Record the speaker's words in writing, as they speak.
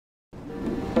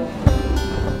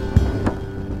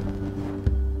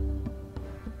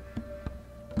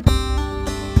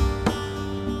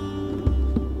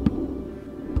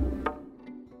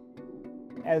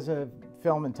As a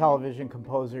film and television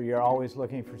composer, you're always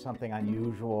looking for something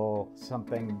unusual,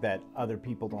 something that other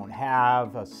people don't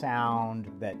have, a sound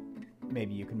that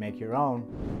maybe you can make your own.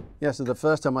 Yeah, so the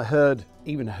first time I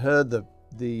even heard the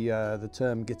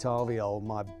term GuitarViol,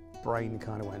 my brain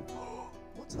kind of went, oh,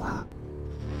 what's that?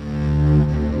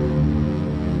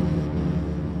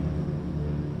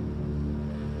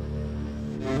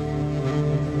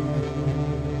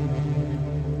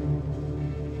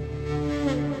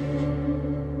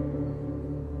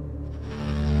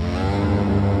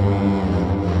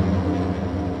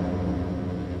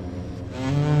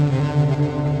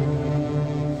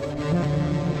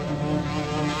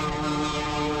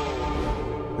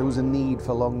 There was a need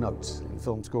for long notes in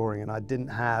film scoring, and I didn't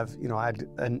have, I had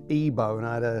an E bow and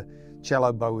I had a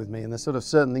cello bow with me, and there's sort of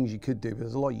certain things you could do, but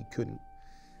there's a lot you couldn't.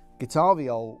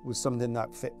 GuitarViol was something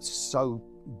that fit so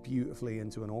beautifully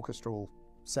into an orchestral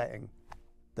setting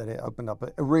that it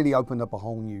really opened up a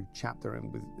whole new chapter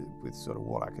in with sort of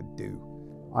what I could do.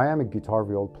 I am a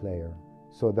GuitarViol player,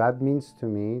 so that means to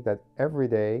me that every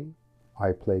day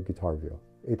I play GuitarViol.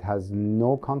 It has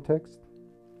no context,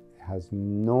 has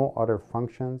no other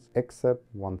functions except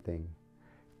one thing: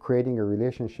 creating a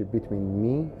relationship between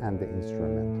me and the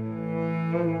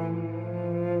instrument.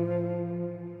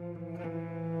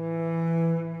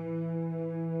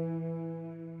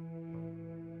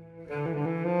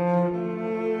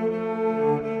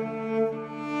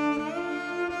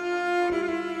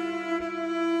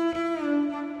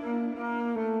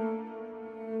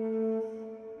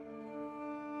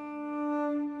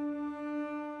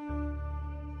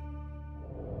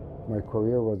 My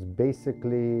career was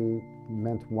basically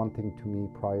meant one thing to me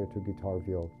prior to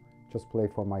GuitarViol: just play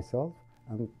for myself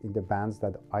and in the bands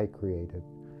that I created.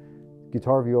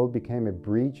 GuitarViol became a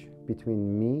bridge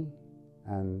between me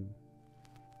and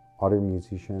other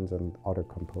musicians and other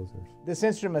composers. This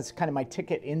instrument's kind of my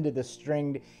ticket into the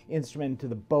stringed instrument, to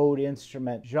the bowed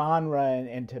instrument genre,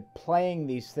 and to playing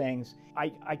these things.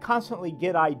 I constantly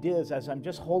get ideas as I'm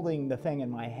just holding the thing in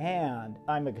my hand.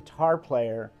 I'm a guitar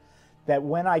player, that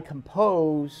when I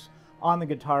compose on the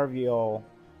GuitarViol,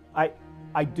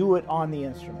 I do it on the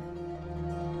instrument.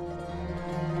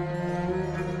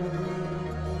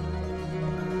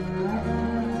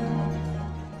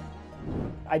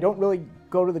 I don't really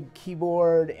go to the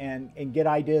keyboard and get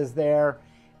ideas there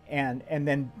and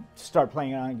then start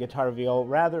playing it on GuitarViol.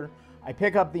 Rather, I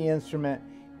pick up the instrument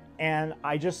and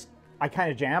I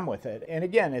kind of jam with it. And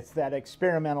again, it's that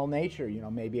experimental nature.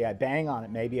 Maybe I bang on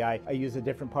it, maybe I use a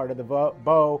different part of the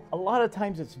bow. A lot of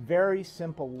times it's very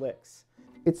simple licks.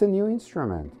 It's a new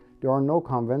instrument. There are no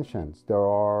conventions.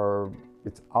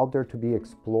 It's out there to be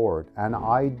explored. And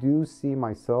I do see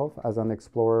myself as an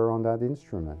explorer on that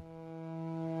instrument.